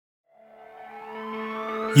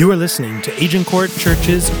You are listening to Agincourt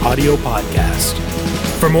Church's audio podcast.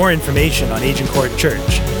 For more information on Agincourt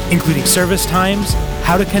Church, including service times,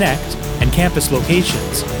 how to connect, and campus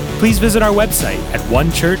locations, please visit our website at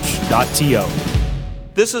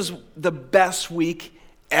onechurch.to. This is the best week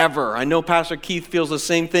ever. I know Pastor Keith feels the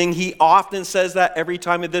same thing. He often says that every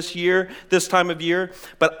time of this time of year.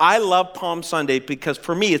 But I love Palm Sunday because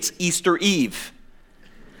for me, it's Easter Eve.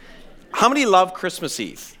 How many love Christmas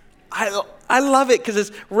Eve? I love it because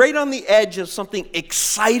it's right on the edge of something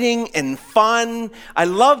exciting and fun. I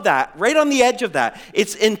love that, right on the edge of that.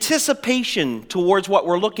 It's anticipation towards what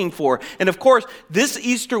we're looking for. And of course, this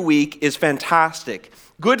Easter week is fantastic.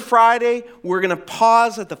 Good Friday, we're going to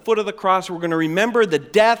pause at the foot of the cross. We're going to remember the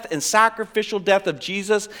death and sacrificial death of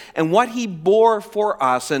Jesus and what he bore for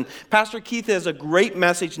us. And Pastor Keith has a great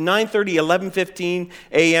message, 9:30, 11:15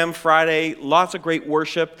 a.m. Friday, lots of great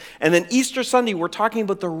worship. And then Easter Sunday, we're talking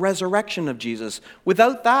about the resurrection of Jesus.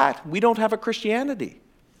 Without that, we don't have a Christianity.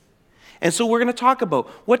 And so we're going to talk about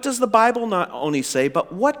what does the Bible not only say,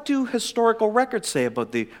 but what do historical records say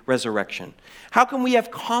about the resurrection? How can we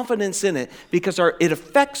have confidence in it? Because it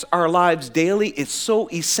affects our lives daily. It's so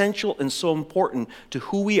essential and so important to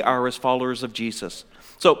who we are as followers of Jesus.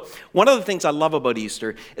 So one of the things I love about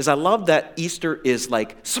Easter is I love that Easter is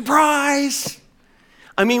like, surprise!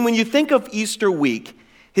 I mean, when you think of Easter week,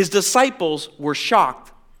 his disciples were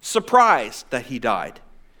shocked, surprised that he died.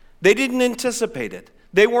 They didn't anticipate it.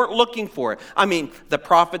 They weren't looking for it. I mean, the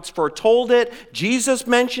prophets foretold it, Jesus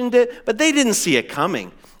mentioned it, but they didn't see it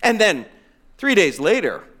coming. And then 3 days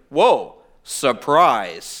later, whoa,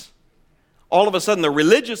 surprise. All of a sudden, the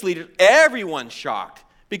religious leaders, everyone's shocked.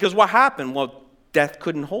 Because what happened? Well, death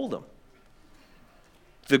couldn't hold him.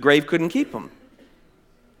 The grave couldn't keep him.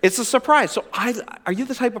 It's a surprise. So are you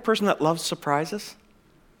the type of person that loves surprises?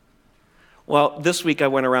 Well, this week I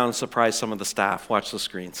went around and surprised some of the staff. Watch the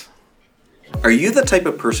screens. Are you the type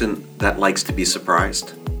of person that likes to be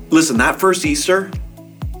surprised? Listen, that first Easter,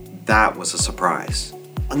 that was a surprise.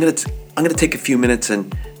 I'm gonna take a few minutes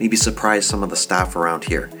and maybe surprise some of the staff around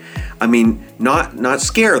here. I mean, not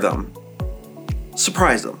scare them,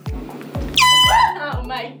 surprise them. Oh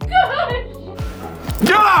my gosh!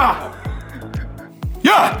 Yeah!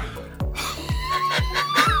 Yeah!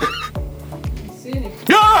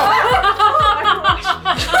 Yeah!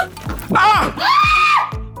 Ah!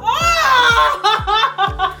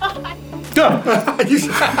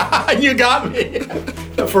 You got me.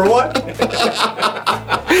 For what?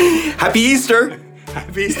 Happy Easter.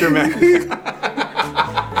 Happy Easter, man.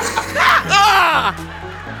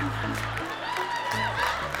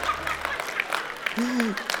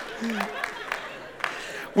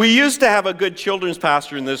 We used to have a good children's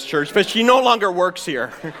pastor in this church, but she no longer works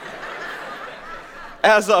here.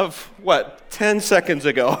 As of, 10 seconds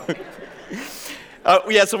ago.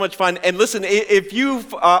 We had so much fun. And listen, if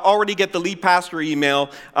you've already get the lead pastor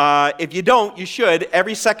email, if you don't, you should.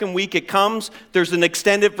 Every second week it comes. There's an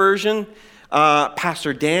extended version.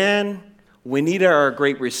 Pastor Dan, Juanita are a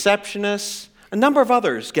great receptionist. A number of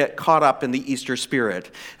others get caught up in the Easter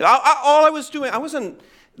spirit. All I was doing,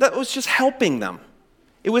 that was just helping them.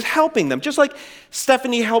 It was helping them, just like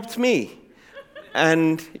Stephanie helped me.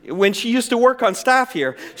 And when she used to work on staff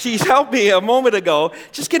here, she helped me a moment ago.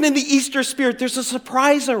 Just get in the Easter spirit. There's a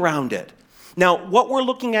surprise around it. Now, what we're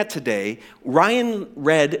looking at today, Ryan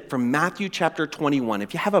read from Matthew chapter 21.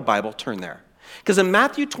 If you have a Bible, turn there. Because in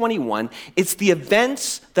Matthew 21, it's the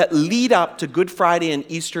events that lead up to Good Friday and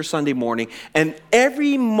Easter Sunday morning. And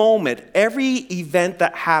every moment, every event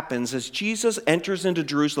that happens as Jesus enters into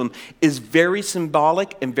Jerusalem is very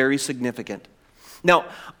symbolic and very significant. Now,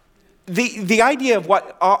 the idea of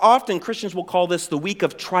what often Christians will call this the week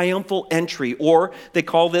of triumphal entry, or they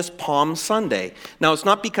call this Palm Sunday. Now, it's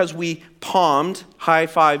not because we palmed,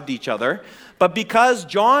 high-fived each other, but because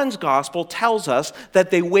John's gospel tells us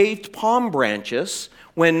that they waved palm branches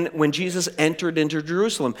when Jesus entered into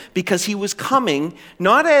Jerusalem, because he was coming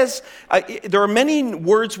not as, there are many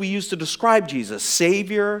words we use to describe Jesus: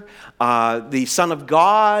 Savior, the Son of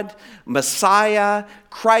God, Messiah,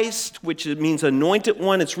 Christ, which means anointed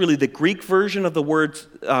one. It's really the Greek version of the word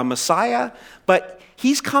Messiah. But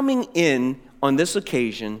he's coming in on this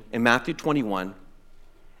occasion in Matthew 21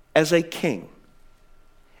 as a king,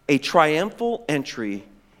 a triumphal entry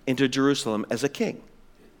into Jerusalem as a king.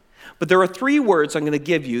 But there are three words I'm going to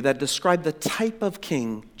give you that describe the type of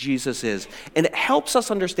king Jesus is. And it helps us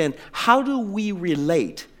understand, how do we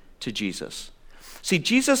relate to Jesus? See,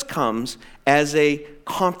 Jesus comes as a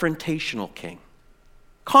confrontational king.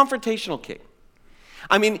 Confrontational king.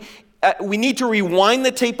 I mean, we need to rewind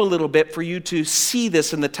the tape a little bit for you to see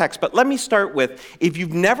this in the text. But let me start with, if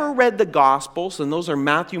you've never read the Gospels, and those are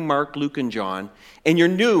Matthew, Mark, Luke, and John, and you're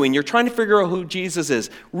new and you're trying to figure out who Jesus is,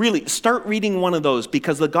 really start reading one of those,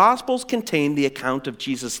 because the Gospels contain the account of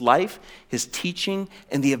Jesus' life, his teaching,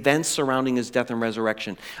 and the events surrounding his death and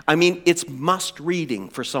resurrection. I mean, it's must reading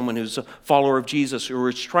for someone who's a follower of Jesus or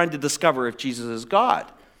is trying to discover if Jesus is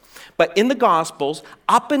God. But in the Gospels,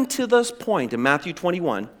 up until this point in Matthew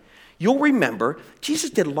 21, you'll remember Jesus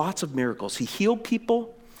did lots of miracles. He healed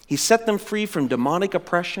people. He set them free from demonic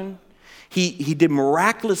oppression. He did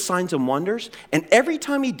miraculous signs and wonders. And every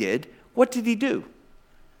time he did, what did he do?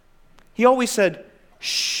 He always said,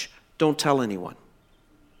 shh, don't tell anyone.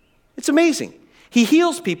 It's amazing. He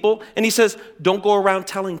heals people and he says, don't go around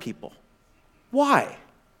telling people. Why?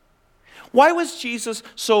 Why was Jesus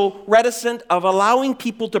so reticent of allowing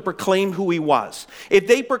people to proclaim who he was? If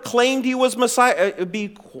they proclaimed he was Messiah, it would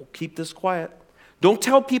be, keep this quiet. Don't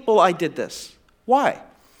tell people I did this. Why?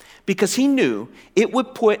 Because he knew it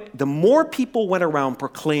would put, the more people went around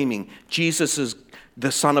proclaiming Jesus is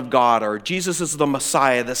the Son of God, or Jesus is the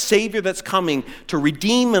Messiah, the Savior that's coming to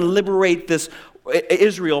redeem and liberate this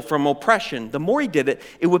Israel from oppression, the more he did it,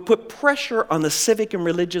 it would put pressure on the civic and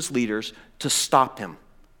religious leaders to stop him.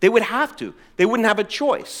 They would have to. They wouldn't have a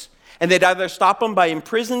choice. And they'd either stop him by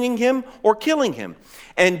imprisoning him or killing him.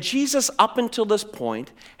 And Jesus, up until this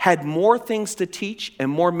point, had more things to teach and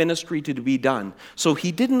more ministry to be done. So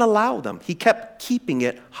he didn't allow them. He kept keeping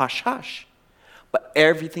it hush-hush. But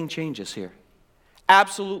everything changes here.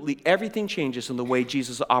 Absolutely everything changes in the way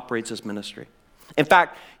Jesus operates his ministry. In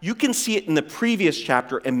fact, you can see it in the previous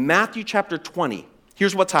chapter, in Matthew chapter 20.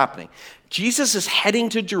 Here's what's happening. Jesus is heading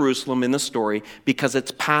to Jerusalem in the story because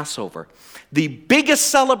it's Passover, the biggest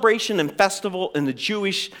celebration and festival in the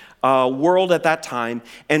Jewish world at that time.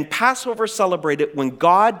 And Passover celebrated when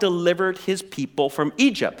God delivered his people from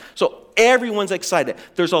Egypt. So everyone's excited.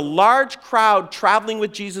 There's a large crowd traveling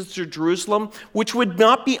with Jesus to Jerusalem, which would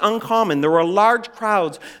not be uncommon. There were large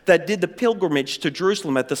crowds that did the pilgrimage to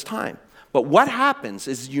Jerusalem at this time. But what happens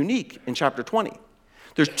is unique in chapter 20.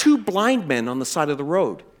 There's two blind men on the side of the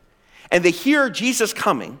road. And they hear Jesus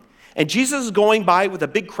coming. And Jesus is going by with a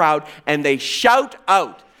big crowd. And they shout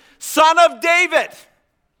out, Son of David.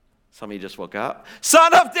 Some of you just woke up.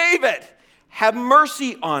 Son of David, have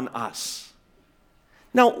mercy on us.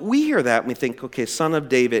 Now, we hear that and we think, okay, Son of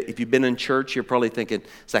David. If you've been in church, you're probably thinking,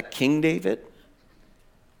 is that King David?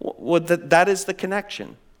 Well, that is the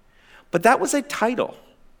connection. But that was a title.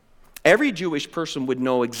 Every Jewish person would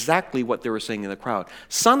know exactly what they were saying in the crowd.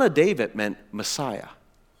 Son of David meant Messiah.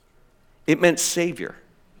 It meant Savior.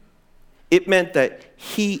 It meant that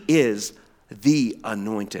he is the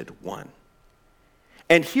anointed one.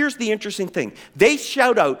 And here's the interesting thing. They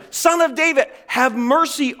shout out, Son of David, have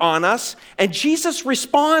mercy on us. And Jesus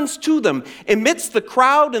responds to them. Amidst the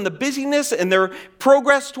crowd and the busyness and their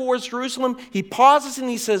progress towards Jerusalem, he pauses and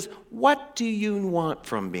he says, what do you want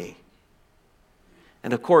from me?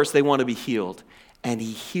 And of course, they want to be healed. And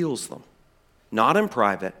he heals them. Not in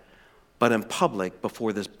private, but in public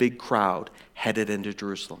before this big crowd headed into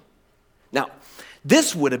Jerusalem. Now,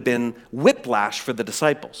 this would have been whiplash for the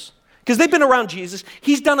disciples. Because they've been around Jesus.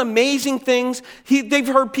 He's done amazing things. They've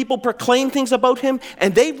heard people proclaim things about him.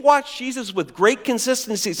 And they've watched Jesus with great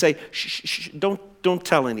consistency say, shh, don't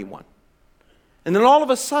tell anyone. And then all of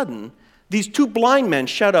a sudden, these two blind men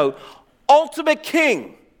shout out, Ultimate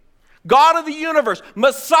King, God of the universe,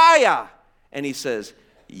 Messiah. And he says,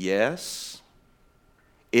 yes,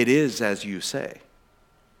 it is as you say.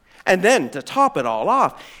 And then to top it all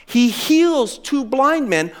off, he heals two blind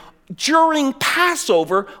men during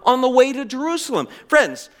Passover on the way to Jerusalem.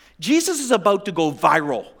 Friends, Jesus is about to go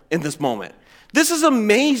viral in this moment. This is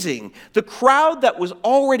amazing. The crowd that was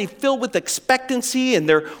already filled with expectancy, and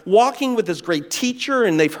they're walking with this great teacher,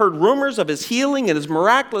 and they've heard rumors of his healing and his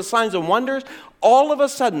miraculous signs and wonders. All of a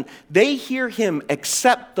sudden, they hear him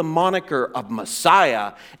accept the moniker of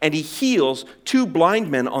Messiah, and he heals two blind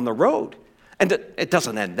men on the road. And it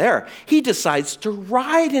doesn't end there. He decides to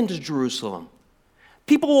ride into Jerusalem.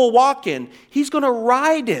 People will walk in. He's going to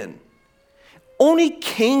ride in. Only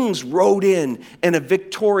kings rode in a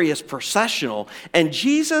victorious processional, and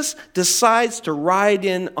Jesus decides to ride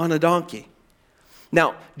in on a donkey.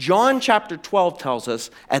 Now, John chapter 12 tells us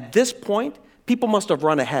at this point, people must have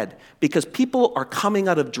run ahead because people are coming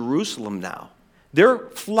out of Jerusalem now. They're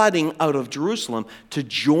flooding out of Jerusalem to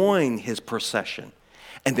join his procession,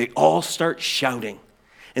 and they all start shouting.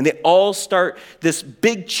 And they all start this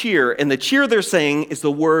big cheer. And the cheer they're saying is the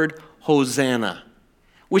word Hosanna,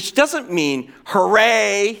 which doesn't mean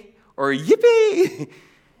hooray or yippee.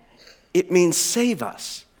 It means save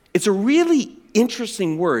us. It's a really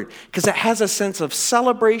interesting word because it has a sense of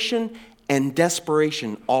celebration and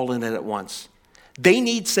desperation all in it at once. They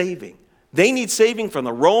need saving. They need saving from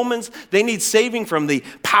the Romans. They need saving from the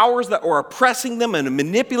powers that are oppressing them and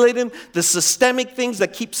manipulating them, the systemic things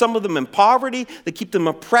that keep some of them in poverty, that keep them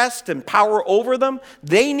oppressed and power over them.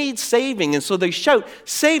 They need saving, and so they shout,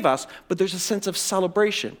 "Save us," but there's a sense of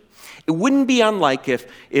celebration. It wouldn't be unlike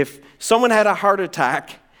if someone had a heart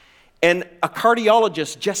attack and a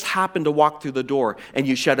cardiologist just happened to walk through the door and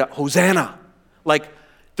you shout out, "Hosanna." Like,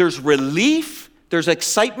 there's relief, there's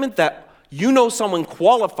excitement that you know someone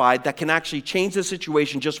qualified that can actually change the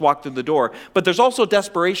situation, just walk through the door. But there's also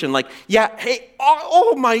desperation, like, yeah, hey,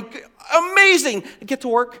 oh my, amazing, get to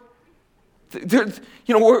work.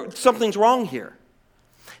 Something's wrong here.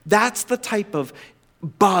 That's the type of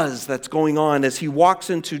buzz that's going on as he walks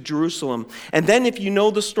into Jerusalem. And then if you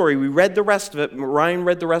know the story, we read the rest of it, Ryan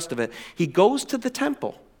read the rest of it, he goes to the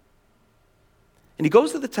temple. And he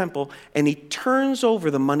goes to the temple and he turns over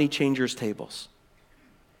the money changers' tables.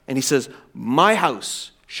 And he says, "My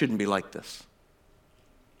house shouldn't be like this."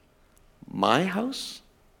 My house?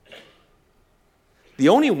 The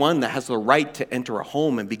only one that has the right to enter a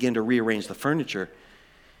home and begin to rearrange the furniture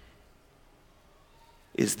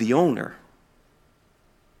is the owner.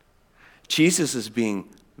 Jesus is being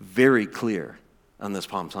very clear on this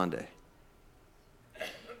Palm Sunday.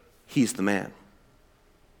 He's the man.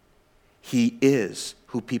 He is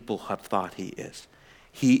who people have thought he is.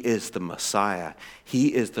 He is the Messiah.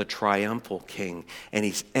 He is the triumphal king, and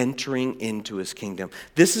he's entering into his kingdom.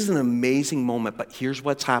 This is an amazing moment, but here's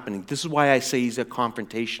what's happening. This is why I say he's a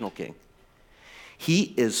confrontational king.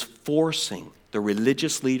 He is forcing the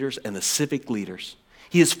religious leaders and the civic leaders.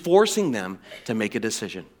 He is forcing them to make a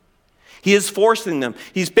decision. He is forcing them.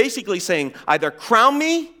 He's basically saying, either crown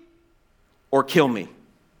me or kill me.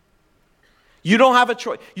 You don't have a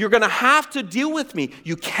choice. You're going to have to deal with me.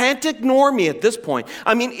 You can't ignore me at this point.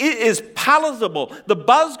 I mean, it is palatable. The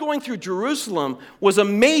buzz going through Jerusalem was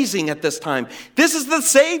amazing at this time. This is the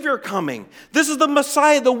Savior coming. This is the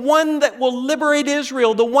Messiah, the one that will liberate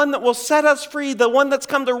Israel, the one that will set us free, the one that's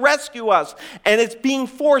come to rescue us. And it's being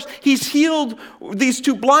forced. He's healed these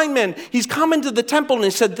two blind men. He's come into the temple and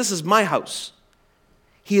he said, "This is my house."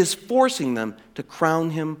 He is forcing them to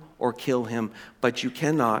crown him or kill him, but you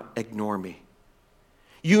cannot ignore me.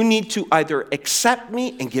 You need to either accept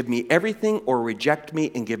me and give me everything or reject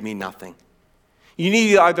me and give me nothing. You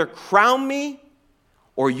need to either crown me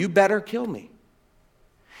or you better kill me.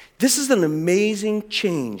 This is an amazing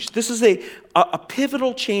change. This is a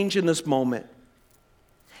pivotal change in this moment.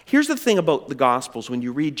 Here's the thing about the Gospels when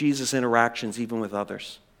you read Jesus' interactions even with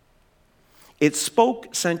others. It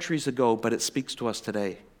spoke centuries ago, but it speaks to us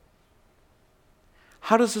today.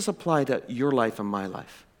 How does this apply to your life and my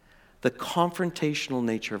life? The confrontational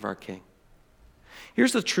nature of our King.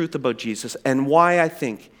 Here's the truth about Jesus and why I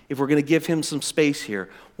think, if we're going to give him some space here,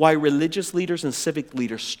 why religious leaders and civic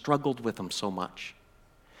leaders struggled with him so much.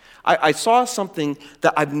 I saw something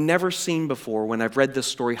that I've never seen before when I've read this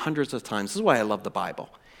story hundreds of times. This is why I love the Bible.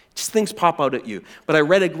 Just things pop out at you. But I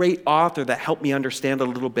read a great author that helped me understand a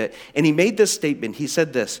little bit. And he made this statement. He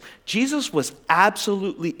said this: Jesus was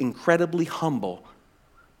absolutely incredibly humble,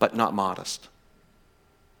 but not modest.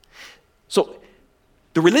 So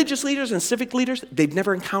the religious leaders and civic leaders, they've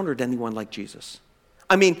never encountered anyone like Jesus.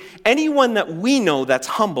 I mean, anyone that we know that's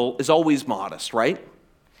humble is always modest, right?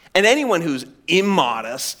 And anyone who's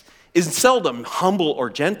immodest is seldom humble or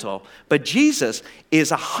gentle. But Jesus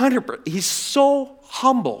is 100%. He's so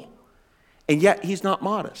humble, and yet he's not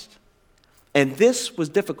modest. And this was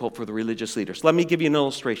difficult for the religious leaders. Let me give you an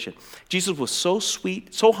illustration. Jesus was so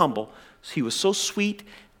sweet, so humble. He was so sweet,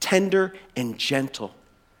 tender, and gentle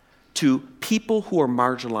to people who are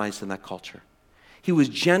marginalized in that culture. He was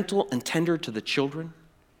gentle and tender to the children.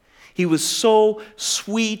 He was so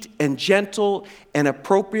sweet and gentle and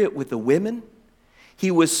appropriate with the women. He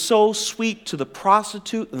was so sweet to the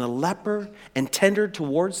prostitute and the leper and tender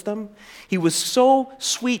towards them. He was so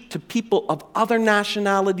sweet to people of other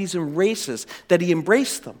nationalities and races that he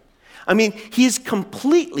embraced them. I mean, he's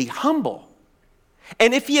completely humble.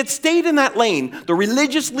 And if he had stayed in that lane, the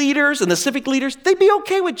religious leaders and the civic leaders, they'd be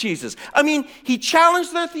okay with Jesus. I mean, he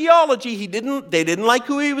challenged their theology. They didn't like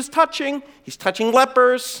who he was touching. He's touching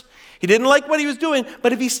lepers. He didn't like what he was doing.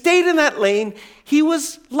 But if he stayed in that lane, he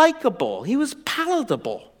was likable. He was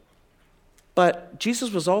palatable. But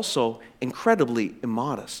Jesus was also incredibly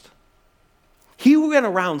immodest. He went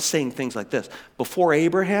around saying things like this: "Before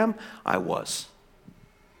Abraham, I was.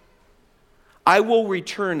 I will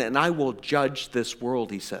return and I will judge this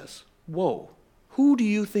world," he says. Whoa, who do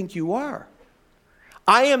you think you are?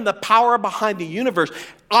 I am the power behind the universe.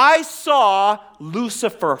 I saw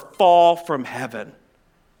Lucifer fall from heaven.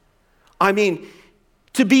 I mean,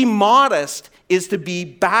 to be modest is to be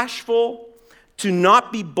bashful, to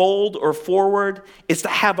not be bold or forward. It's to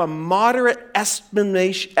have a moderate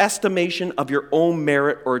estimation of your own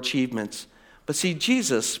merit or achievements. But see,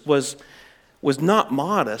 Jesus was not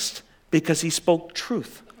modest because he spoke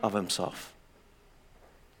truth of himself.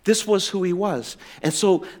 This was who he was. And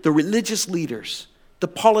so the religious leaders, the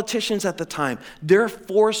politicians at the time, they're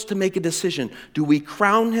forced to make a decision. Do we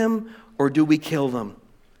crown him or do we kill them?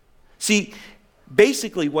 See,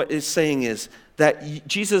 basically what it's saying is that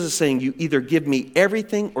Jesus is saying, you either give me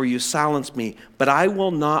everything or you silence me, but I will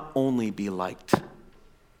not only be liked.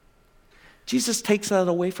 Jesus takes that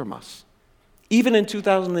away from us, even in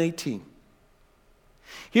 2018.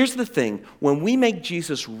 Here's the thing, when we make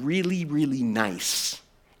Jesus really, really nice,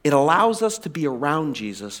 it allows us to be around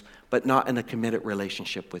Jesus, but not in a committed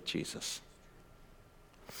relationship with Jesus.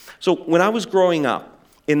 So when I was growing up,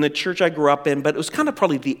 in the church I grew up in, but it was kind of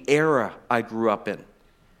probably the era I grew up in,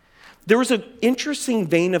 there was an interesting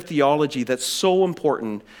vein of theology that's so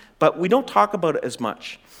important, but we don't talk about it as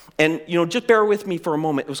much. And, just bear with me for a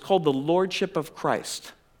moment. It was called the Lordship of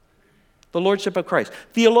Christ. The Lordship of Christ.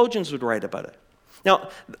 Theologians would write about it. Now,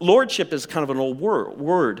 lordship is kind of an old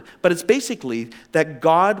word, but it's basically that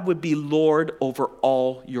God would be Lord over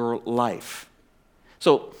all your life.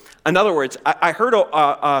 So, in other words, I heard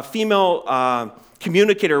a female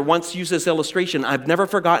communicator once use this illustration. I've never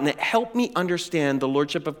forgotten it. Helped me understand the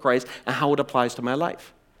Lordship of Christ and how it applies to my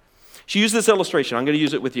life. She used this illustration. I'm going to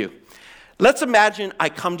use it with you. Let's imagine I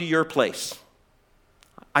come to your place.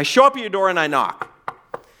 I show up at your door and I knock.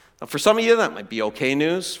 Now, for some of you, that might be okay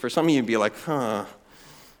news. For some of you, you'd be like, huh.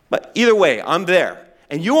 But either way, I'm there.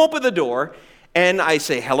 And you open the door, and I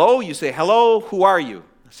say, hello. You say, hello. Who are you?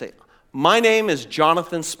 I say, my name is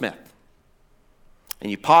Jonathan Smith.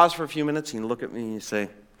 And you pause for a few minutes, and you look at me, and you say,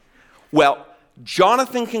 well,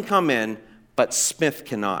 Jonathan can come in, but Smith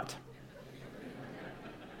cannot.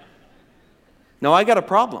 Now, I got a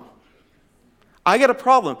problem. I got a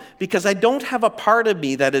problem because I don't have a part of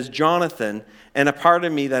me that is Jonathan and a part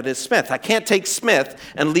of me that is Smith. I can't take Smith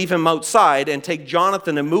and leave him outside and take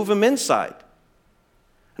Jonathan and move him inside.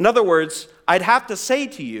 In other words, I'd have to say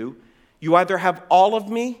to you, you either have all of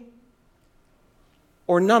me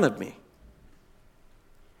or none of me.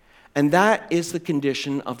 And that is the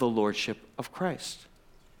condition of the Lordship of Christ.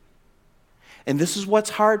 And this is what's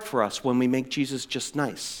hard for us when we make Jesus just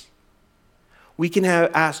nice. We can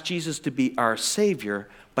ask Jesus to be our Savior,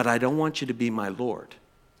 but I don't want you to be my Lord.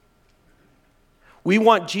 We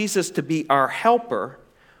want Jesus to be our helper,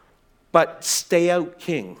 but stay out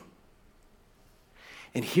King.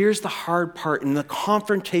 And here's the hard part and the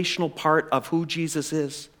confrontational part of who Jesus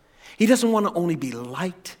is. He doesn't want to only be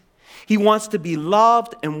liked. He wants to be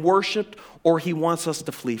loved and worshiped, or he wants us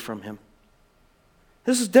to flee from him.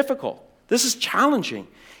 This is difficult. This is challenging.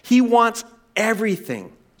 He wants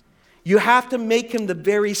everything. You have to make him the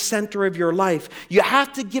very center of your life. You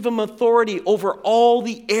have to give him authority over all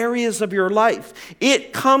the areas of your life.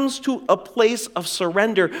 It comes to a place of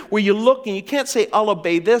surrender where you look and you can't say, I'll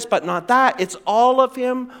obey this, but not that. It's all of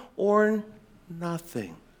him or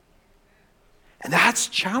nothing. And that's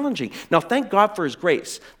challenging. Now, thank God for his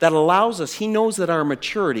grace that allows us. He knows that our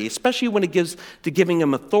maturity, especially when it gives to giving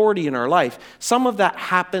him authority in our life, some of that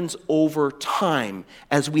happens over time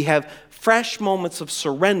as we have fresh moments of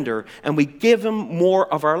surrender and we give him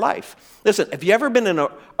more of our life. Listen, have you ever been in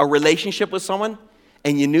a relationship with someone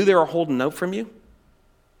and you knew they were holding out from you?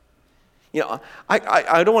 You know,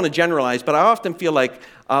 I don't want to generalize, but I often feel like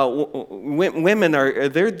women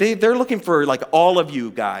they're looking for like all of you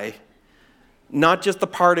guy. Not just the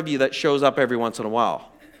part of you that shows up every once in a while.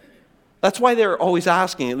 That's why they're always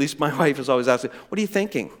asking, at least my wife is always asking, what are you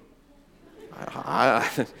thinking?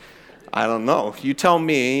 I don't know. You tell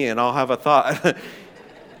me and I'll have a thought.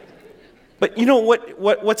 But you know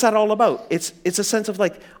what's that all about? It's a sense of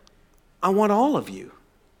like, I want all of you.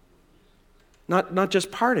 Not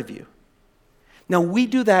just part of you. Now we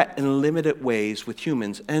do that in limited ways with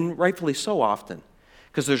humans, and rightfully so often.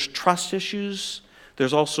 Because there's trust issues.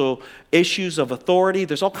 There's also issues of authority.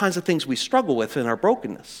 There's all kinds of things we struggle with in our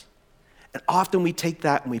brokenness. And often we take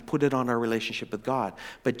that and we put it on our relationship with God.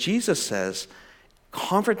 But Jesus says,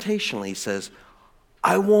 confrontationally, he says,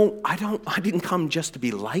 I didn't come just to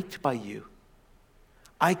be liked by you.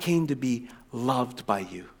 I came to be loved by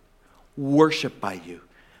you, worshiped by you,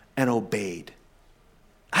 and obeyed.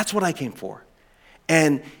 That's what I came for.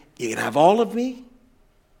 And you can have all of me,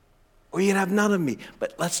 or you can have none of me.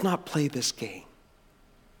 But let's not play this game.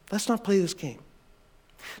 Let's not play this game.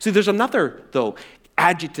 See, there's another, though,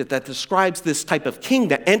 adjective that describes this type of king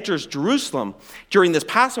that enters Jerusalem during this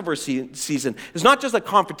Passover season is not just a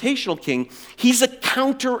confrontational king, he's a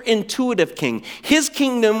counterintuitive king. His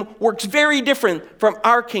kingdom works very different from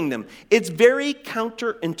our kingdom. It's very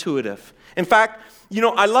counterintuitive. In fact,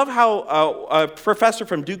 I love how a professor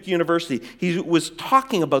from Duke University, he was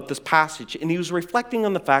talking about this passage, and he was reflecting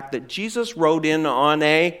on the fact that Jesus rode in on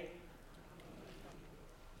a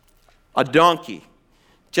donkey,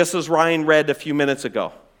 just as Ryan read a few minutes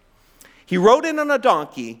ago. He rode in on a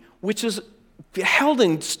donkey, which is held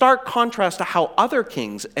in stark contrast to how other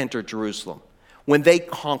kings entered Jerusalem when they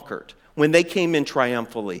conquered, when they came in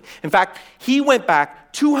triumphantly. In fact, he went back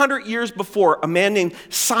 200 years before. A man named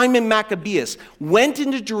Simon Maccabeus went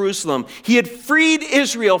into Jerusalem. He had freed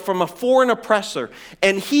Israel from a foreign oppressor,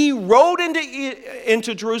 and he rode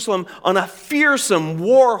into Jerusalem on a fearsome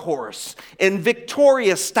war horse in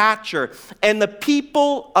victorious stature. And the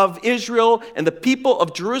people of Israel and the people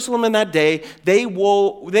of Jerusalem in that day, they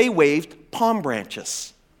waved palm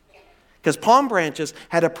branches. Because palm branches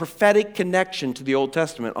had a prophetic connection to the Old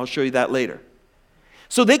Testament. I'll show you that later.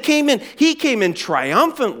 So he came in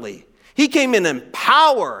triumphantly. He came in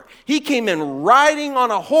power. He came in riding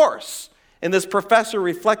on a horse. And this professor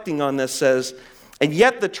reflecting on this says, and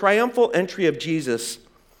yet the triumphal entry of Jesus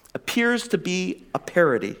appears to be a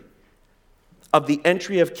parody of the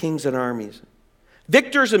entry of kings and armies.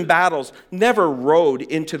 Victors in battles never rode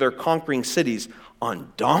into their conquering cities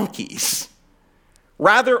on donkeys,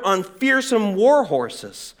 rather on fearsome war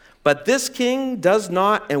horses. But this king does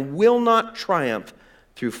not and will not triumph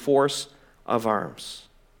through force of arms.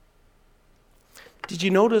 Did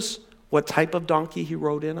you notice what type of donkey he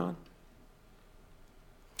rode in on?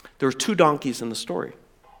 There were 2 donkeys in the story.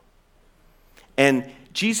 And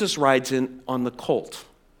Jesus rides in on the colt,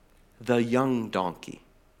 the young donkey,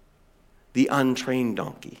 the untrained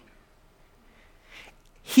donkey.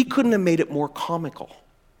 He couldn't have made it more comical.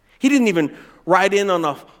 He didn't even ride in on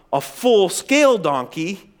a full-scale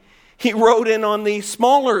donkey. He rode in on the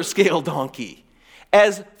smaller-scale donkey,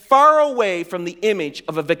 as far away from the image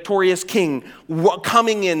of a victorious king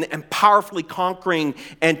coming in and powerfully conquering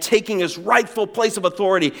and taking his rightful place of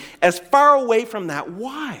authority, as far away from that.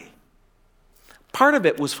 Why? Part of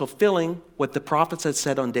it was fulfilling what the prophets had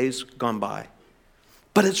said on days gone by.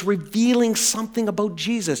 But it's revealing something about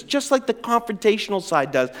Jesus. Just like the confrontational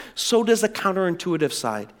side does, so does the counterintuitive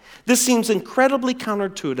side. This seems incredibly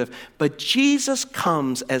counterintuitive, but Jesus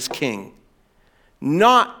comes as king,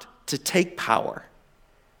 not to take power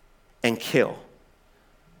and kill,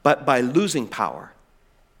 but by losing power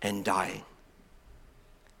and dying.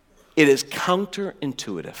 It is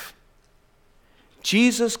counterintuitive.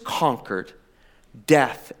 Jesus conquered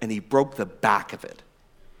death and he broke the back of it.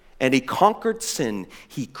 And he conquered sin.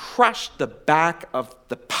 He crushed the back of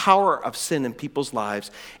the power of sin in people's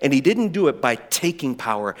lives. And he didn't do it by taking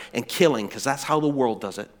power and killing, because that's how the world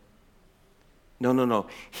does it. No.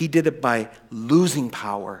 He did it by losing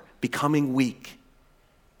power, becoming weak,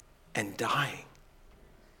 and dying.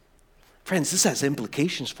 Friends, this has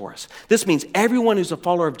implications for us. This means everyone who's a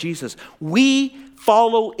follower of Jesus, we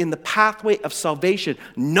follow in the pathway of salvation,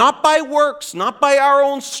 not by works, not by our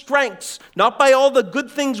own strengths, not by all the good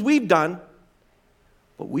things we've done,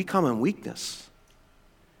 but we come in weakness.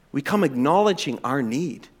 We come acknowledging our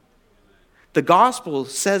need. The gospel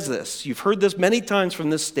says this. You've heard this many times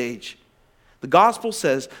from this stage. The gospel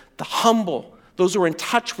says the humble, those who are in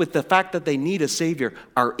touch with the fact that they need a Savior,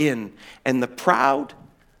 are in. And the proud,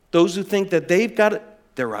 those who think that they've got it,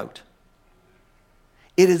 they're out.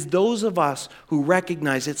 It is those of us who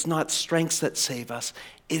recognize it's not strengths that save us.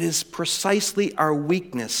 It is precisely our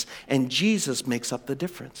weakness, and Jesus makes up the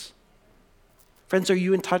difference. Friends, are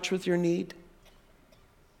you in touch with your need?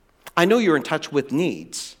 I know you're in touch with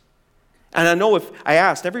needs. And I know if I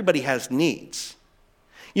asked, everybody has needs.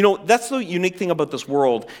 You know, that's the unique thing about this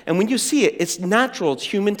world. And when you see it, it's natural. It's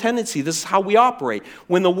human tendency. This is how we operate.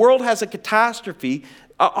 When the world has a catastrophe,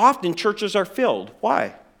 often churches are filled.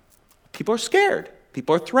 Why? People are scared.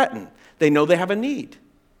 People are threatened. They know they have a need.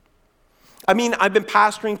 I mean, I've been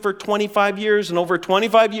pastoring for 25 years, and over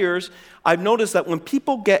 25 years, I've noticed that when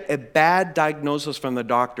people get a bad diagnosis from the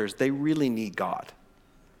doctors, they really need God.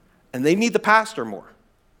 And they need the pastor more.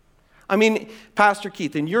 I mean, Pastor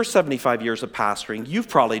Keith, in your 75 years of pastoring, you've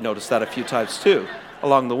probably noticed that a few times too,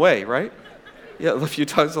 along the way, right? Yeah, a few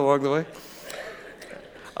times along the way.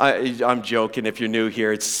 I'm joking. If you're new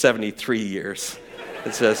here, it's 73 years.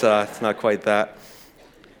 It says it's not quite that.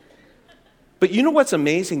 But you know what's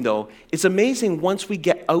amazing, though? It's amazing once we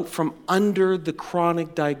get out from under the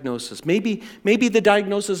chronic diagnosis. Maybe the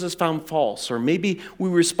diagnosis is found false, or maybe we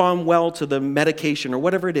respond well to the medication or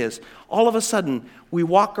whatever it is. All of a sudden, we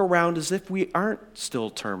walk around as if we aren't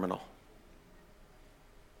still terminal.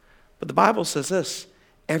 But the Bible says this: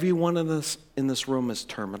 every one of us in this room is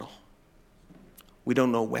terminal. We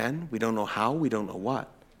don't know when, we don't know how, we don't know what.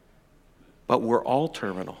 But we're all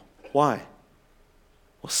terminal. Why?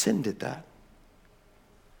 Well, sin did that.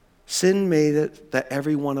 Sin made it that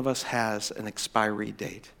every one of us has an expiry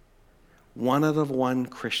date. 1 out of 1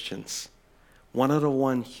 Christians, 1 out of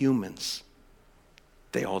 1 humans,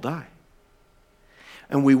 they all die.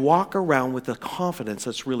 And we walk around with a confidence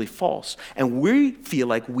that's really false. And we feel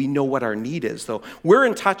like we know what our need is, though. We're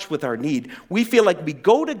in touch with our need. We feel like we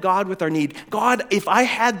go to God with our need. God, if I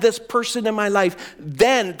had this person in my life,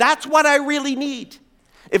 then that's what I really need.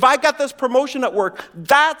 If I got this promotion at work,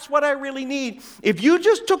 that's what I really need. If you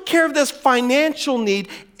just took care of this financial need,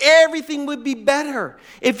 everything would be better.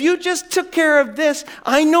 If you just took care of this,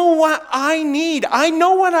 I know what I need. I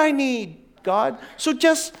know what I need, God. So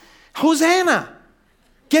just, Hosanna,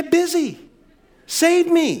 get busy. Save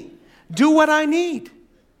me. Do what I need.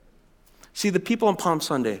 See, the people on Palm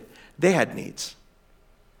Sunday, they had needs.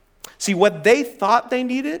 See, what they thought they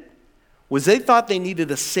needed was they thought they needed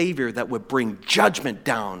a Savior that would bring judgment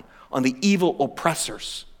down on the evil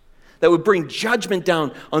oppressors, that would bring judgment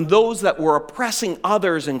down on those that were oppressing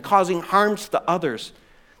others and causing harms to others.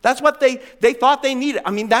 That's what they thought they needed.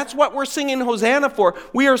 I mean, that's what we're singing Hosanna for.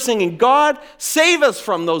 We are singing, God, save us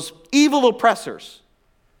from those evil oppressors.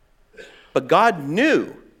 But God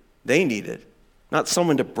knew they needed not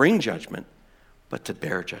someone to bring judgment, but to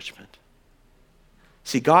bear judgment.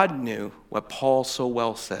 See, God knew what Paul so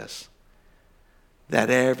well says, that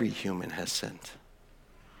every human has sinned.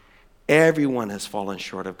 Everyone has fallen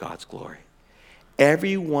short of God's glory.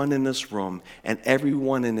 Everyone in this room and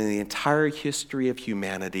everyone in the entire history of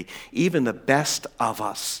humanity, even the best of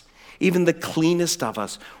us, even the cleanest of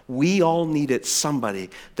us, we all needed somebody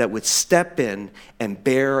that would step in and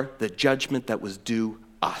bear the judgment that was due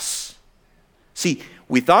us. See,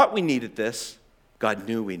 we thought we needed this. God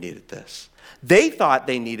knew we needed this. They thought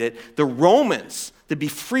they needed the Romans to be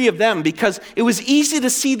free of them because it was easy to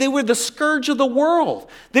see they were the scourge of the world.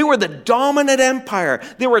 They were the dominant empire.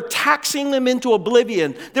 They were taxing them into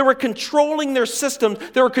oblivion. They were controlling their systems.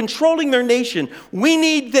 They were controlling their nation. We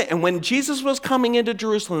need that. And when Jesus was coming into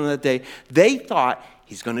Jerusalem that day, they thought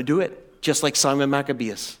he's going to do it, just like Simon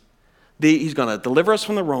Maccabeus. He's going to deliver us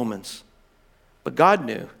from the Romans. But God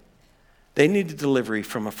knew they needed delivery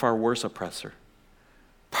from a far worse oppressor.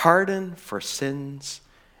 Pardon for sins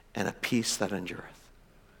and a peace that endureth.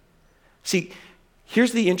 See,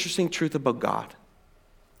 here's the interesting truth about God.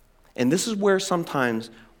 And this is where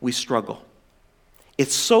sometimes we struggle.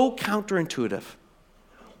 It's so counterintuitive.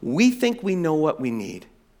 We think we know what we need,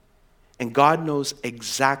 and God knows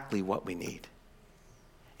exactly what we need.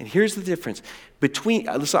 And here's the difference.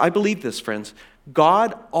 Listen, I believe this, friends.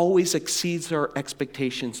 God always exceeds our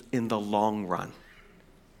expectations in the long run.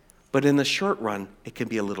 But in the short run, it can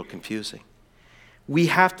be a little confusing. We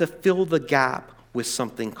have to fill the gap with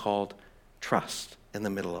something called trust in the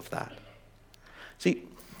middle of that. See,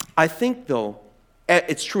 I think, though,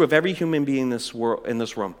 it's true of every human being in this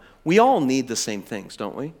room. We all need the same things,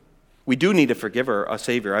 don't we? We do need a forgiver, a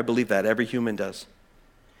Savior. I believe that. Every human does.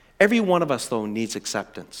 Every one of us, though, needs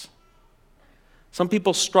acceptance. Some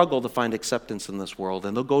people struggle to find acceptance in this world,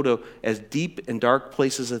 and they'll go to as deep and dark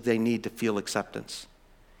places as they need to feel acceptance.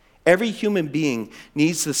 Every human being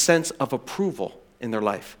needs the sense of approval in their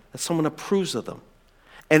life, that someone approves of them.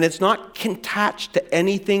 And it's not attached to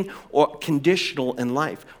anything or conditional in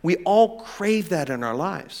life. We all crave that in our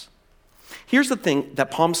lives. Here's the thing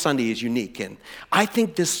that Palm Sunday is unique in. I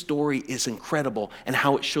think this story is incredible and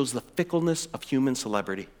how it shows the fickleness of human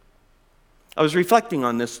celebrity. I was reflecting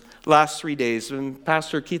on this last 3 days, and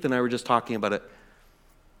Pastor Keith and I were just talking about it.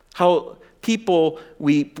 How people,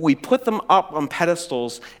 we put them up on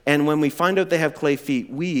pedestals, and when we find out they have clay feet,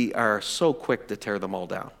 we are so quick to tear them all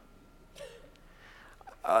down.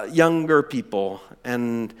 Younger people,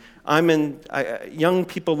 and young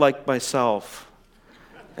people like myself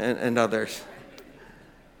and others.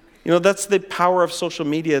 You know, that's the power of social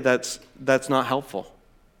media that's not helpful.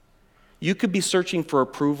 You could be searching for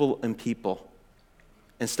approval in people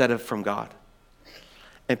instead of from God.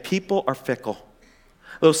 And people are fickle.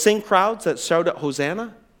 Those same crowds that shout at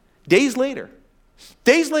Hosanna, days later,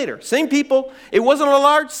 same people. It wasn't a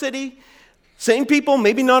large city. Same people,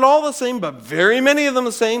 maybe not all the same, but very many of them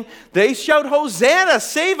the same. They shout, Hosanna,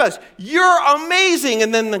 save us. You're amazing.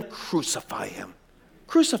 And then crucify him.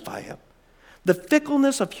 Crucify him. The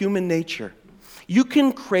fickleness of human nature. You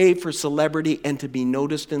can crave for celebrity and to be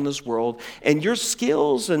noticed in this world, and your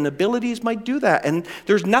skills and abilities might do that. And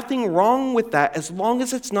there's nothing wrong with that as long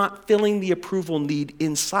as it's not filling the approval need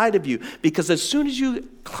inside of you. Because as soon as you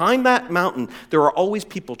climb that mountain, there are always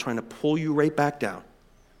people trying to pull you right back down.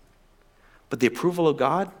 But the approval of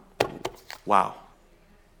God, wow.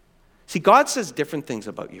 See, God says different things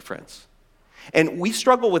about you, friends. And we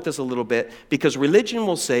struggle with this a little bit because religion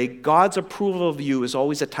will say God's approval of you is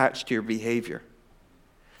always attached to your behavior.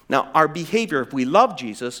 Now, our behavior, if we love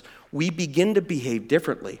Jesus, we begin to behave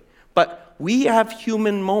differently. But we have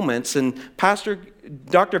human moments, and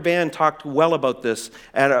Dr. Van talked well about this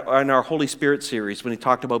in our Holy Spirit series when he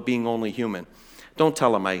talked about being only human. Don't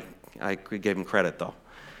tell him I gave him credit, though.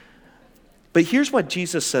 But here's what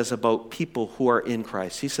Jesus says about people who are in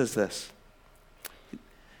Christ. He says this,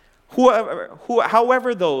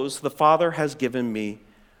 however those the Father has given me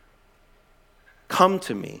come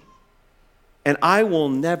to me, and I will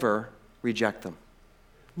never reject them.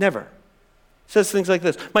 Never. It says things like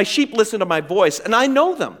this. My sheep listen to my voice, and I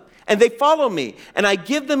know them, and they follow me, and I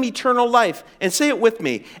give them eternal life. And say it with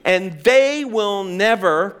me. And they will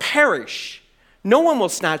never perish. No one will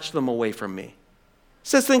snatch them away from me. It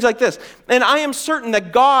says things like this. And I am certain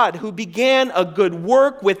that God, who began a good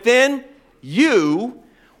work within you,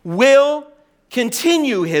 will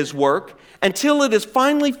continue his work until it is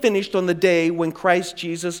finally finished on the day when Christ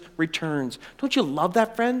Jesus returns. Don't you love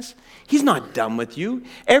that, friends? He's not done with you.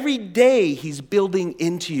 Every day he's building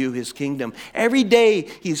into you his kingdom. Every day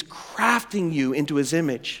he's crafting you into his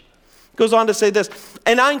image. Goes on to say this,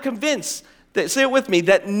 and I'm convinced that, say it with me,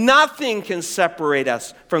 that nothing can separate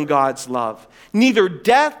us from God's love. Neither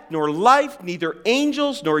death nor life, neither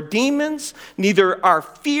angels nor demons, neither our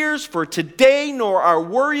fears for today nor our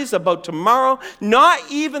worries about tomorrow, not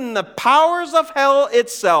even the powers of hell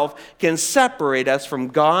itself can separate us from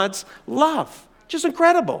God's love. Just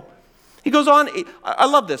incredible. He goes on, I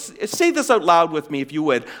love this. Say this out loud with me if you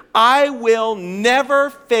would. I will never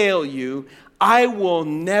fail you. I will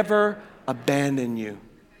never abandon you.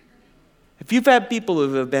 If you've had people who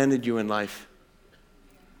have abandoned you in life,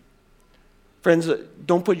 friends,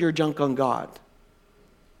 don't put your junk on God.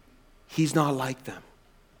 He's not like them.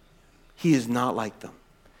 He is not like them.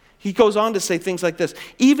 He goes on to say things like this.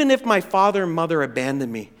 Even if my father and mother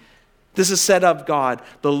abandon me, this is said of God,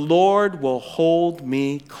 the Lord will hold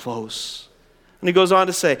me close. And he goes on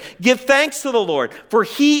to say, give thanks to the Lord, for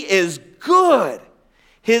he is good.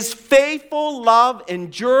 His faithful love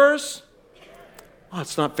endures. Oh,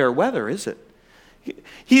 it's not fair weather, is it?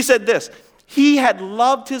 He said this. He had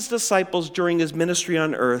loved his disciples during his ministry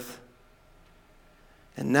on earth,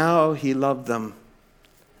 and now he loved them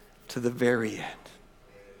to the very end.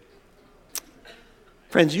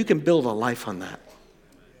 Friends, you can build a life on that.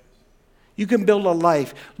 You can build a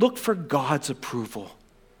life. Look for God's approval,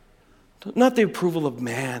 not the approval of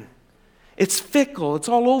man. It's fickle. It's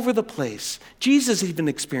all over the place. Jesus even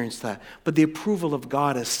experienced that. But the approval of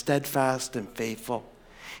God is steadfast and faithful.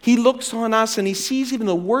 He looks on us and he sees even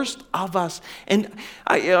the worst of us. And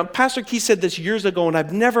Pastor Keith said this years ago, and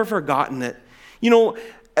I've never forgotten it. You know,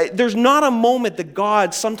 there's not a moment that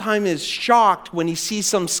God sometimes is shocked when he sees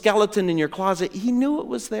some skeleton in your closet. He knew it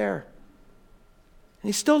was there. And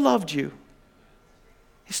he still loved you.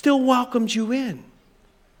 He still welcomed you in.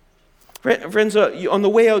 Friends, on the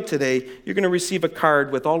way out today, you're going to receive a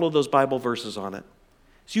card with all of those Bible verses on it.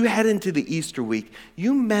 As you head into the Easter week,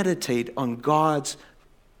 you meditate on God's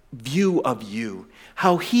view of you,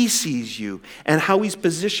 how he sees you, and how he's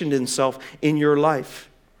positioned himself in your life.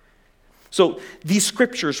 So these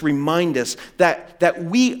scriptures remind us that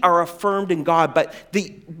we are affirmed in God, but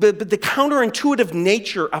the counterintuitive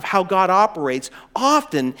nature of how God operates,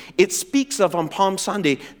 often it speaks of on Palm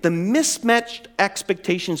Sunday, the mismatched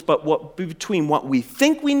expectations between what we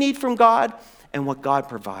think we need from God and what God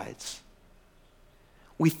provides.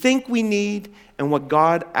 We think we need and what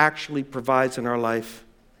God actually provides in our life.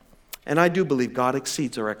 And I do believe God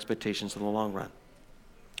exceeds our expectations in the long run.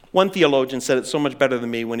 One theologian said it so much better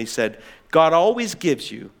than me when he said, God always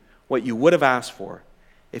gives you what you would have asked for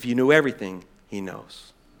if you knew everything he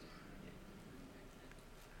knows.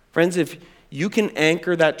 Friends, if you can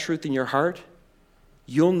anchor that truth in your heart,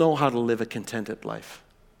 you'll know how to live a contented life.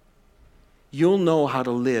 You'll know how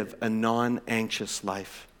to live a non-anxious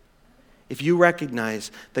life. If you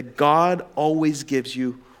recognize that God always gives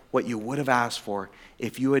you what you would have asked for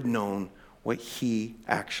if you had known what he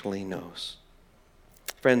actually knows.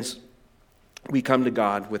 Friends, we come to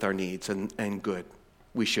God with our needs, and good.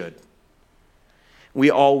 We should.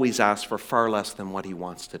 We always ask for far less than what he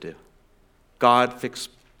wants to do. God, fix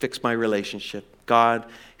my relationship. God,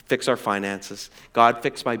 fix our finances. God,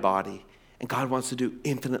 fix my body. And God wants to do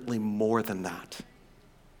infinitely more than that.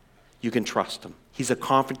 You can trust him. He's a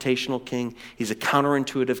confrontational king. He's a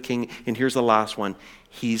counterintuitive king. And here's the last one.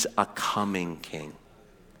 He's a coming king.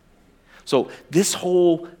 So this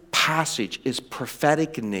whole passage is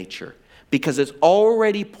prophetic in nature because it's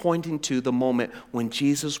already pointing to the moment when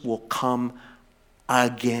Jesus will come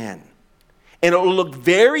again. And it will look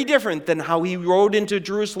very different than how he rode into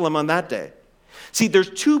Jerusalem on that day. See, there's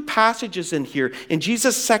two passages in here in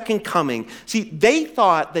Jesus' second coming. See, they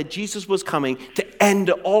thought that Jesus was coming to end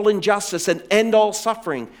all injustice and end all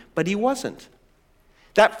suffering, but he wasn't.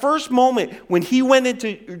 That first moment when he went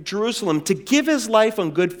into Jerusalem to give his life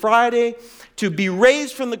on Good Friday, to be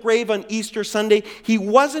raised from the grave on Easter Sunday, he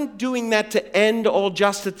wasn't doing that to end all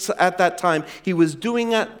justice at that time. He was doing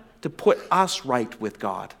that to put us right with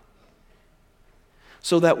God.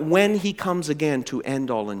 So that when he comes again to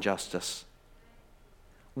end all injustice,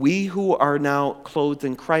 we who are now clothed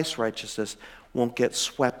in Christ's righteousness won't get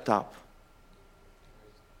swept up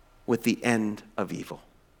with the end of evil.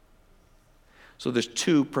 So there's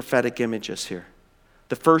two prophetic images here.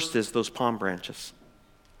 The first is those palm branches.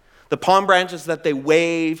 The palm branches that they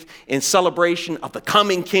waved in celebration of the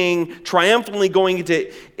coming king, triumphantly going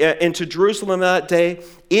into Jerusalem that day.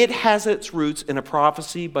 It has its roots in a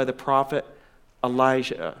prophecy by the prophet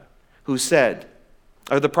Isaiah, who said,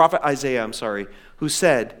 who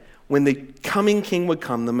said, when the coming king would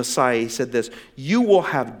come, the Messiah, he said this, "You will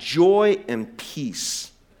have joy and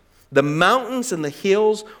peace. The mountains and the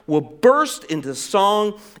hills will burst into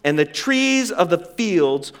song, and the trees of the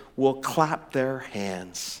fields will clap their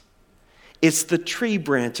hands." It's the tree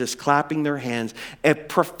branches clapping their hands, a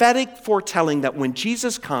prophetic foretelling that when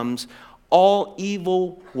Jesus comes, all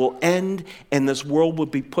evil will end and this world will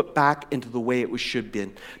be put back into the way it should be.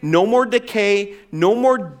 No more decay, no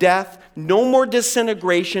more death, no more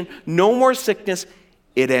disintegration, no more sickness.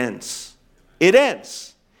 It ends. It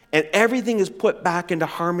ends. And everything is put back into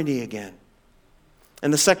harmony again.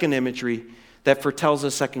 And the second imagery that foretells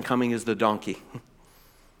the second coming is the donkey.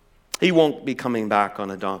 He won't be coming back on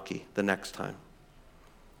a donkey the next time.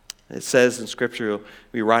 It says in Scripture he'll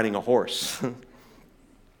be riding a horse.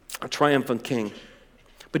 A triumphant king.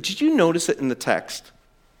 But did you notice it in the text?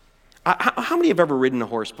 How many have ever ridden a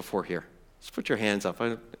horse before here? Just put your hands up.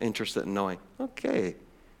 I'm interested in knowing. Okay,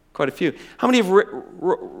 quite a few. How many have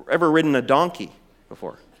ever ridden a donkey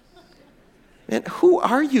before? Man, who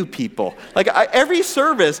are you people? Like every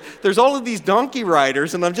service, there's all of these donkey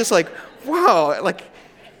riders, and I'm just like, wow, like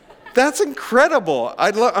that's incredible.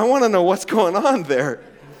 I want to know what's going on there.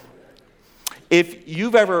 If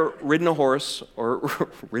you've ever ridden a horse or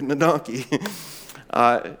ridden a donkey,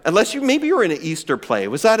 unless maybe you were in an Easter play.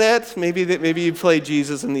 Was that it? Maybe you played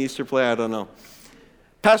Jesus in the Easter play. I don't know.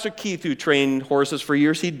 Pastor Keith, who trained horses for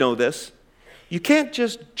years, he'd know this. You can't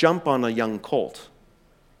just jump on a young colt.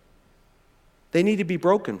 They need to be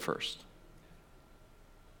broken first.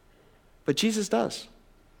 But Jesus does.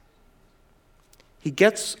 He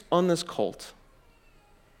gets on this colt,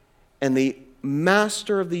 and the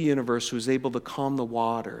master of the universe who is able to calm the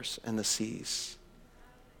waters and the seas.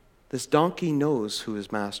 This donkey knows who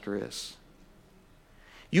his master is.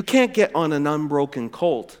 You can't get on an unbroken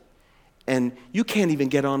colt, and you can't even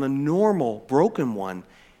get on a normal broken one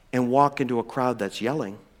and walk into a crowd that's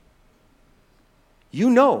yelling.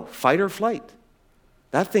 You know, fight or flight.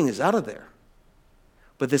 That thing is out of there.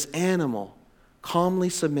 But this animal calmly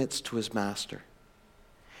submits to his master.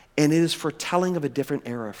 And it is foretelling of a different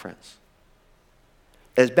era, friends.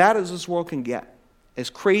 As bad as this world can get, as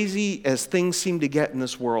crazy as things seem to get in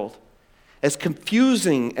this world, as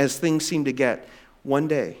confusing as things seem to get, one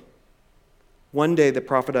day, the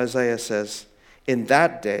prophet Isaiah says, in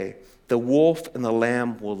that day, the wolf and the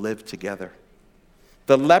lamb will live together.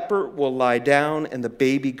 The leopard will lie down and the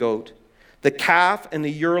baby goat. The calf and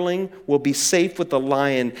the yearling will be safe with the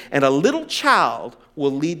lion, and a little child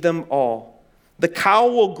will lead them all. The cow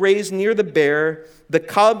will graze near the bear. The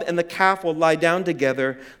cub and the calf will lie down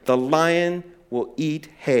together. The lion will eat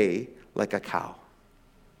hay like a cow.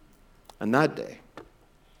 On that day,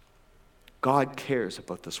 God cares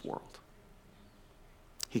about this world.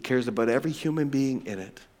 He cares about every human being in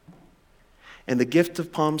it. And the gift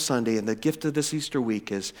of Palm Sunday and the gift of this Easter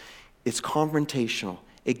week is it's confrontational.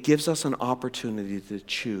 It gives us an opportunity to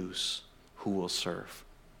choose who we'll serve.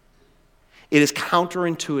 It is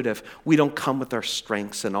counterintuitive. We don't come with our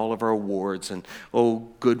strengths and all of our awards and,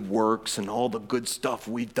 good works and all the good stuff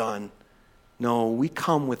we've done. No, we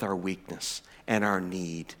come with our weakness and our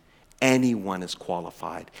need. Anyone is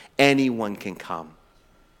qualified. Anyone can come.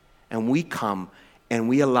 And we come and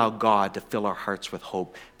we allow God to fill our hearts with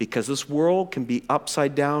hope, because this world can be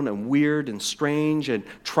upside down and weird and strange and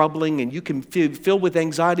troubling, and you can feel filled with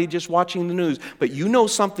anxiety just watching the news. But you know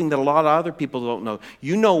something that a lot of other people don't know.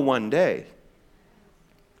 You know one day,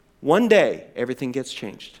 everything gets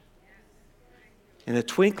changed. In a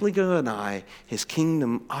twinkling of an eye, his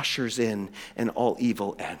kingdom ushers in and all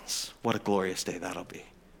evil ends. What a glorious day that'll be.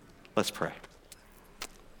 Let's pray.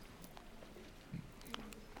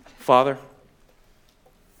 Father,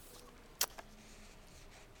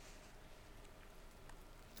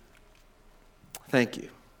 thank you.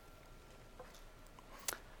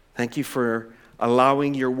 Thank you for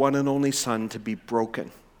allowing your one and only Son to be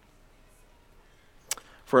broken,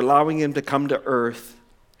 for allowing him to come to earth,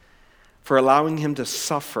 for allowing him to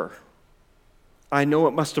suffer. I know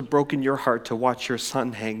it must have broken your heart to watch your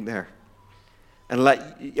Son hang there,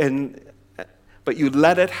 but you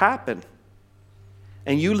let it happen.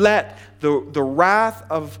 And you let the wrath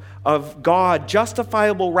of God,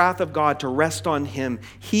 justifiable wrath of God, to rest on him.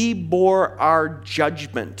 He bore our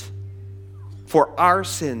judgment for our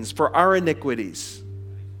sins, for our iniquities.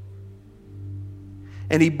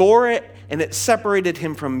 And he bore it, and it separated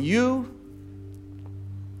him from you,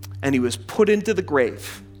 and he was put into the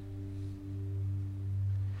grave.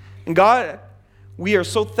 And God, we are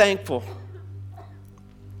so thankful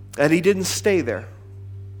that he didn't stay there.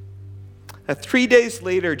 That 3 days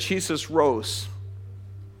later, Jesus rose,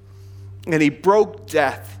 and he broke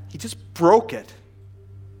death. He just broke it.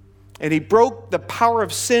 And he broke the power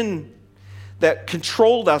of sin that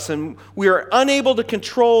controlled us, and we are unable to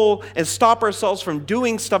control and stop ourselves from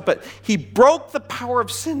doing stuff, but he broke the power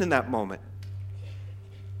of sin in that moment.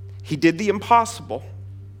 He did the impossible.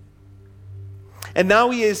 And now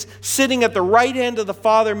he is sitting at the right hand of the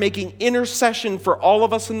Father, making intercession for all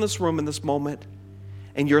of us in this room in this moment.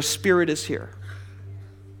 And your Spirit is here.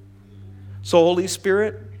 So, Holy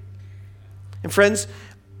Spirit, and friends,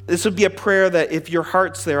 this would be a prayer that if your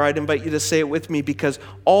heart's there, I'd invite you to say it with me, because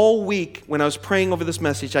all week when I was praying over this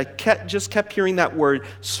message, I just kept hearing that word,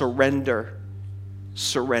 surrender,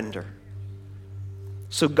 surrender.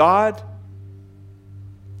 So God,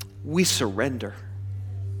 we surrender.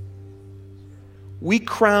 We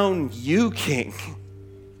crown you King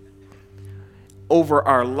over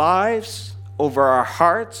our lives, over our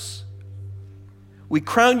hearts. We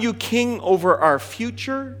crown you King over our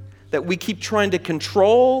future that we keep trying to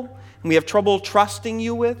control and we have trouble trusting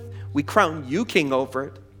you with. We crown you King over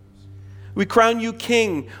it. We crown you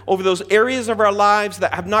King over those areas of our lives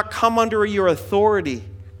that have not come under your authority.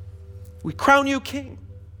 We crown you King.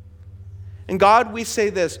 And God, we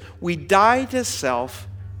say this, we die to self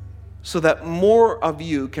so that more of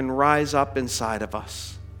you can rise up inside of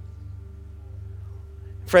us.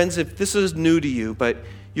 Friends, if this is new to you, but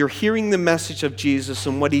you're hearing the message of Jesus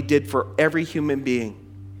and what he did for every human being,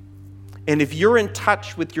 and if you're in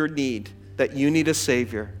touch with your need, that you need a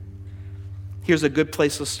Savior, here's a good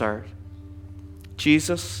place to start.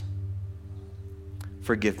 Jesus,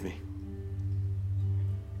 forgive me.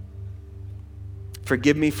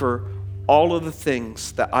 Forgive me for all of the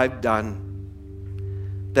things that I've done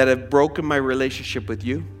that have broken my relationship with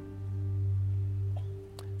you.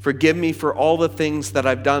 Forgive me for all the things that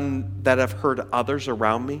I've done that have hurt others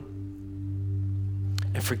around me.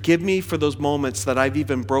 And forgive me for those moments that I've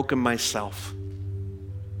even broken myself.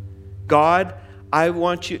 God,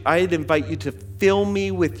 I'd invite you to fill me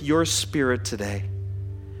with your Spirit today.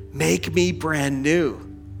 Make me brand new.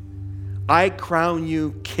 I crown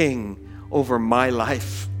you King over my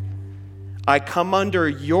life. I come under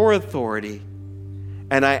your authority,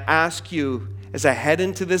 and I ask you, as I head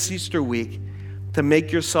into this Easter week, to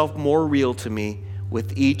make yourself more real to me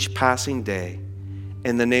with each passing day.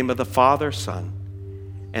 In the name of the Father, Son,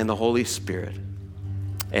 and the Holy Spirit.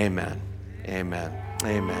 Amen. Amen.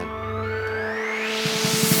 Amen.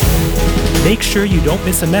 Make sure you don't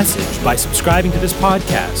miss a message by subscribing to this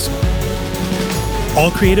podcast.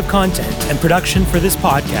 All creative content and production for this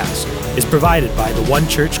podcast is provided by the One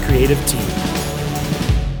Church creative team.